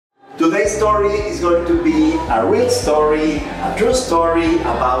Today's story is going to be a real story, a true story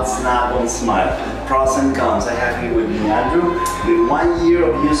about Snap-on Smile. Pros and cons. I have here with me Andrew, with 1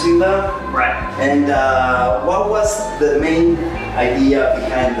 year of using them. Right. And what was the main idea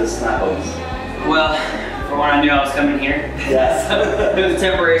behind the Snap-ons? Well, for one, I knew I was coming here. Yes. So it was a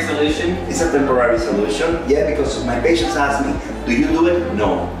temporary solution. It's a temporary solution. Yeah, because my patients ask me, do you do it?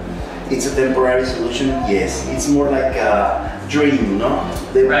 No. It's a temporary solution? Yes. It's more like a dream, no?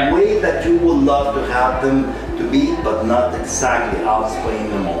 The way that you would love to have them to be, but not exactly. I'll explain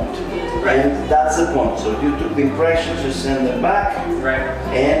in a moment. Right. And that's the point. So you took the impressions, you send them back. Right.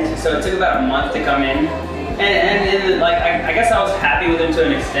 And so it took about a month to come in. And like, I guess I was happy with them to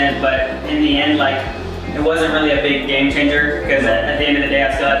an extent, but in the end, like, it wasn't really a big game changer because at the end of the day,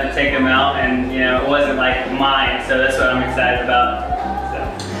 I still had to take them out, and it wasn't like mine. So that's what I'm excited about.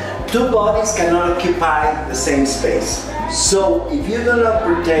 Two bodies cannot occupy the same space. So if you're gonna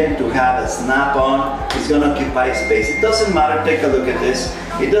pretend to have a Snap-on, it's gonna occupy space. It doesn't matter, take a look at this.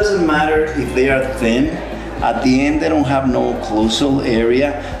 It doesn't matter if they are thin. At the end, they don't have no occlusal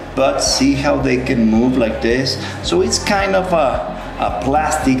area, but see how they can move like this. So it's kind of a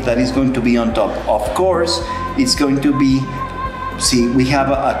plastic that is going to be on top. Of course, it's going to be, see, we have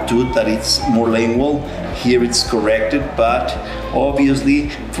a tooth that it's more lingual. Here it's corrected, but obviously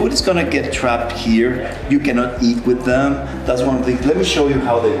food is gonna get trapped here. You cannot eat with them. That's one thing. Let me show you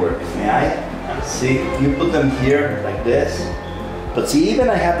how they work. May I? See, you put them here like this. But see, even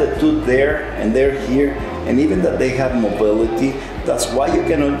I have the tooth there and they're here, and even that they have mobility, that's why you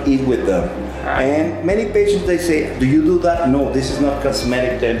cannot eat with them. And many patients, they say, do you do that? No, this is not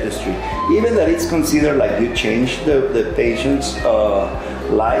cosmetic dentistry. Even that it's considered like you change the patient's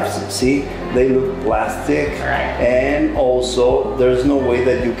lives. See, they look plastic, and also there's no way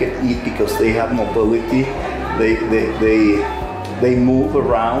that you can eat because they have mobility. They move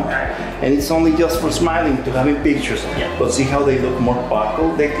around, and it's only just for smiling, to having pictures. Yeah. But see how they look more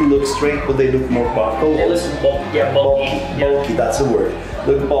buckled? They can look straight, but they look more buckled. They look bulky. Yeah, bulky. Bulky, that's the word.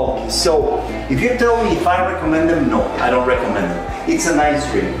 Look bulky. So, if you tell me if I recommend them, no, I don't recommend them. It's a nice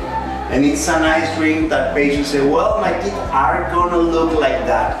dream. And it's a nice dream that patients say, well, my teeth are gonna look like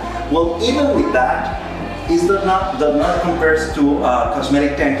that. Well, even with that, it does not compares to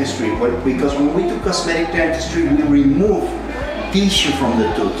cosmetic dentistry, because when we do cosmetic dentistry, we remove tissue from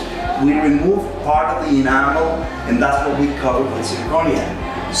the tooth. We remove part of the enamel, and that's what we cover with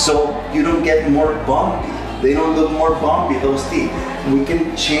zirconia. So you don't get more bumpy. They don't look more bumpy, those teeth. We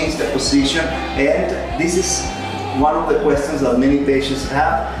can change the position, and this is one of the questions that many patients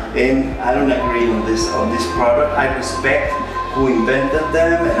have, and I don't agree on this product. I respect who invented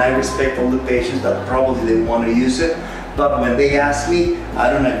them, and I respect all the patients that probably didn't want to use it. But when they ask me,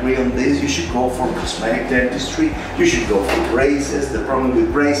 I don't agree on this, you should go for cosmetic dentistry, you should go for braces. The problem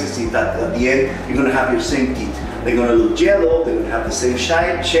with braces is that at the end, you're gonna have your same teeth. They're gonna look yellow, they're gonna have the same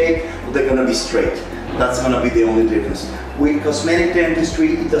shape, but they're gonna be straight. That's gonna be the only difference. With cosmetic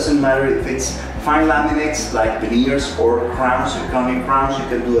dentistry, it doesn't matter if it's fine laminates like veneers or crowns, zirconia crowns, you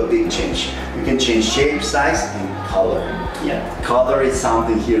can do a big change. You can change shape, size, and color. Yeah, color is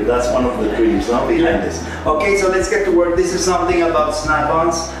something here. That's one of the dreams behind this. Okay, so let's get to work. This is something about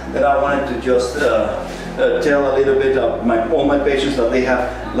Snap-ons that I wanted to just tell a little bit of all my patients that they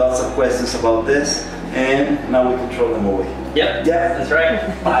have lots of questions about this, and now we can throw them away. Yep, yeah, that's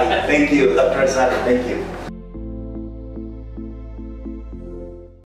right. Bye. Thank you, Dr. Arzate. Thank you.